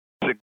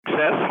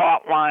Success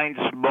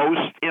Hotline's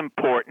most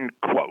important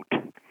quote.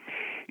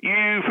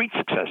 You've reached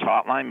Success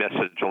Hotline,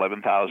 message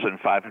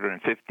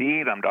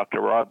 11,515. I'm Dr.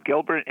 Rob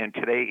Gilbert, and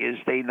today is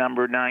day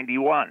number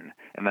 91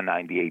 in the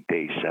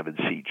 98-Day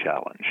 7C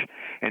Challenge.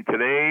 And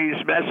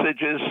today's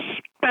message is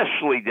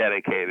specially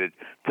dedicated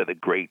to the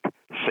great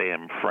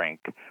Sam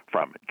Frank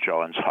from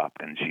Johns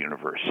Hopkins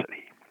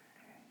University.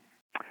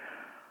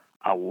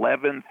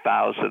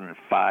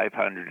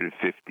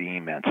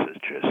 11,515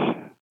 messages.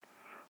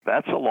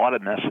 That's a lot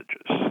of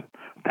messages.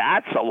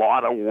 That's a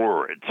lot of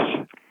words.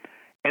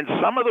 And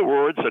some of the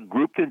words are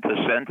grouped into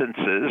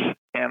sentences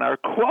and are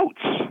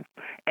quotes.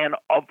 And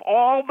of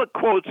all the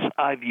quotes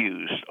I've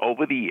used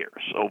over the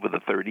years, over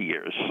the 30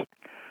 years,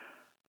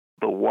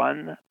 the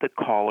one that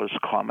callers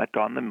comment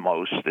on the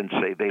most and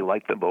say they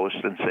like the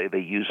most and say they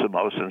use the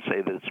most and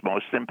say that it's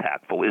most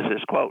impactful is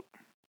this quote.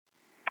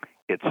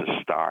 It's a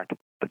start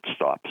that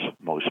stops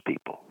most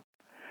people.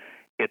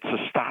 It's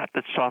a start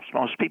that stops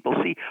most people.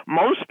 See,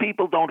 most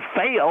people don't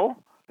fail.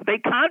 They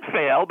can't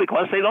fail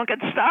because they don't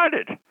get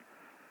started.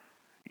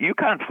 You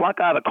can't flunk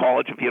out of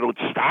college if you don't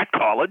start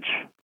college.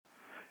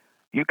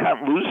 You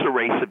can't lose the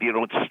race if you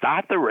don't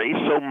start the race.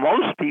 So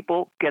most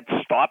people get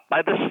stopped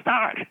by the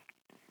start.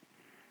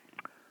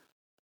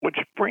 Which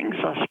brings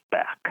us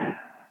back.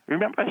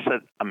 Remember I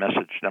said a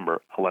message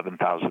number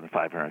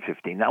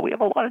 11,515. Now we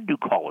have a lot of new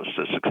callers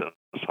to Success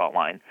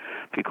Hotline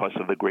because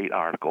of the great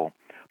article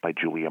by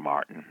Julia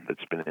Martin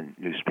that's been in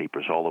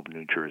newspapers all over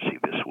New Jersey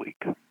this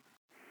week.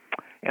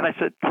 And I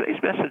said,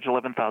 today's message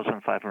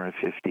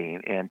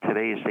 11,515, and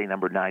today is day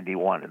number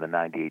 91 in the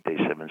 98-Day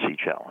 7C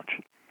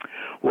Challenge.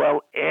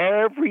 Well,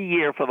 every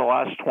year for the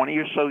last 20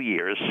 or so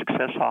years,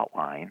 Success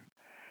Hotline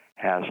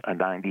has a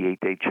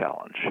 98-day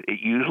challenge. It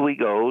usually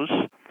goes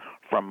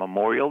from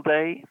Memorial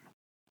Day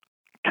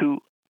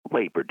to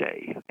Labor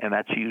Day, and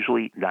that's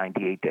usually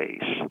 98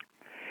 days.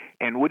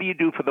 And what do you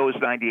do for those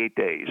 98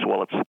 days?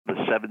 Well, it's the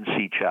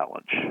 7C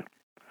Challenge.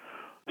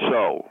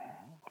 So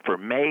for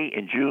May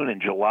and June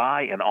and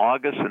July and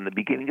August and the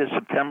beginning of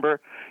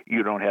September,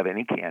 you don't have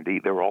any candy.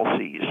 They're all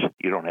C's.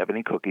 You don't have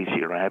any cookies.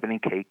 You don't have any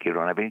cake. You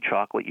don't have any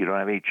chocolate. You don't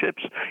have any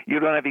chips. You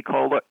don't have any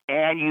cola.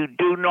 And you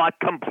do not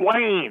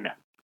complain.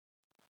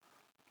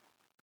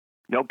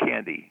 No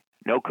candy,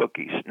 no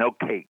cookies, no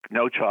cake,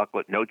 no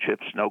chocolate, no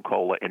chips, no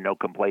cola, and no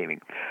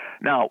complaining.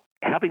 Now,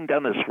 having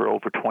done this for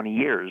over 20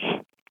 years,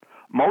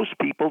 most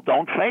people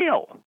don't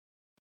fail.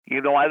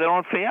 You know why they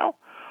don't fail?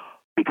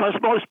 Because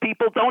most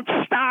people don't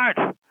start.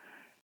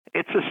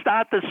 It's a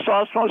start that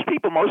stops most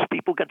people. Most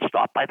people get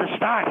stopped by the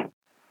start.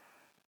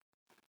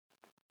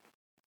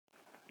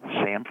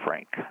 Sam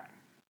Frank.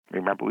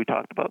 Remember we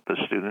talked about the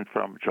student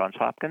from Johns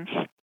Hopkins?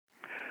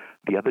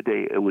 The other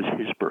day, it was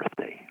his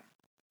birthday.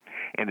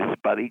 And his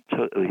buddies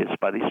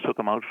took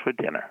him out for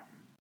dinner.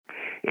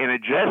 And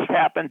it just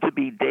happened to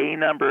be day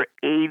number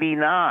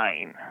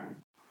 89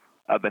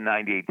 of the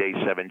 98-Day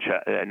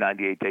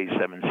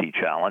 7C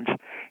Challenge.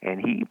 And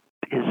he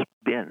has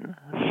been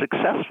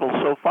successful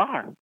so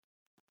far.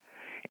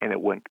 And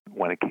when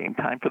it came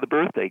time for the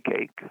birthday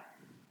cake,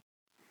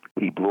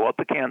 he blew out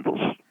the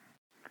candles.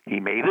 He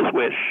made his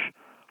wish,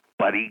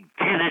 but he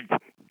didn't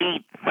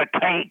eat the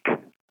cake.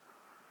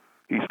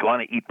 He's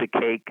going to eat the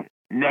cake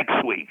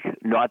next week,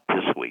 not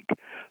this week.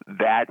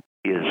 That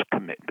is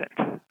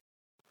commitment.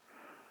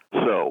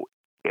 So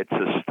it's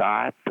a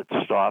start that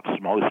stops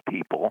most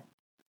people.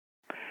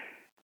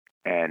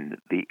 And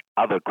the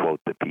other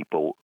quote that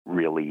people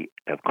really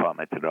have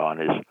commented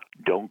on is,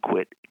 don't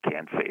quit,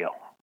 can't fail.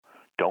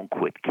 Don't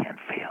quit, can't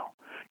fail.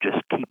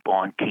 Just keep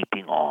on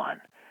keeping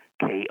on.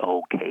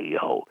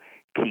 K-O-K-O.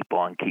 Keep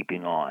on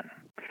keeping on.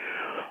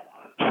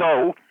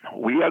 So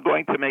we are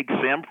going to make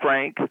Sam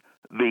Frank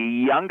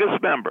the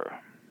youngest member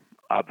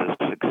of the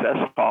Success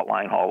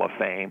Hotline Hall of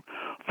Fame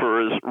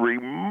for his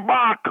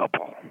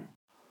remarkable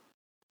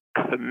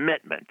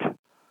commitment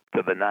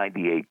to the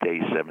 98-Day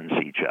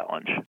 7C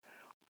Challenge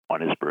on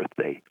his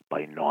birthday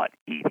by not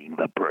eating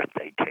the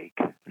birthday cake.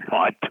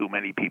 Not too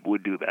many people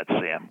would do that,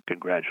 Sam.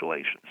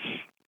 Congratulations.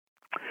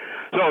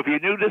 So if you're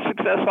new to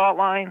Success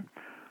Hotline,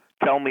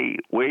 tell me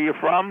where you're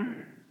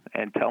from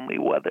and tell me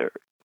whether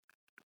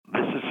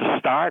this is a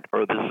start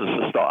or this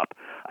is a stop.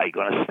 Are you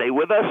going to stay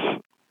with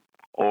us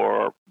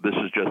or this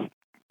is just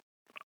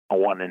a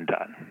one and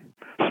done?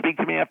 Speak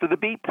to me after the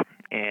beep,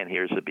 and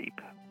here's the beep.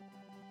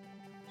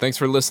 Thanks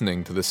for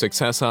listening to the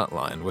Success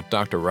Hotline with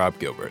Dr. Rob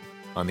Gilbert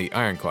on the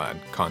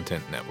Ironclad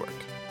Content Network.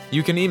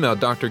 You can email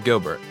Dr.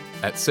 Gilbert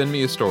at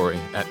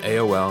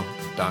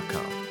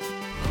sendmeastory@aol.com.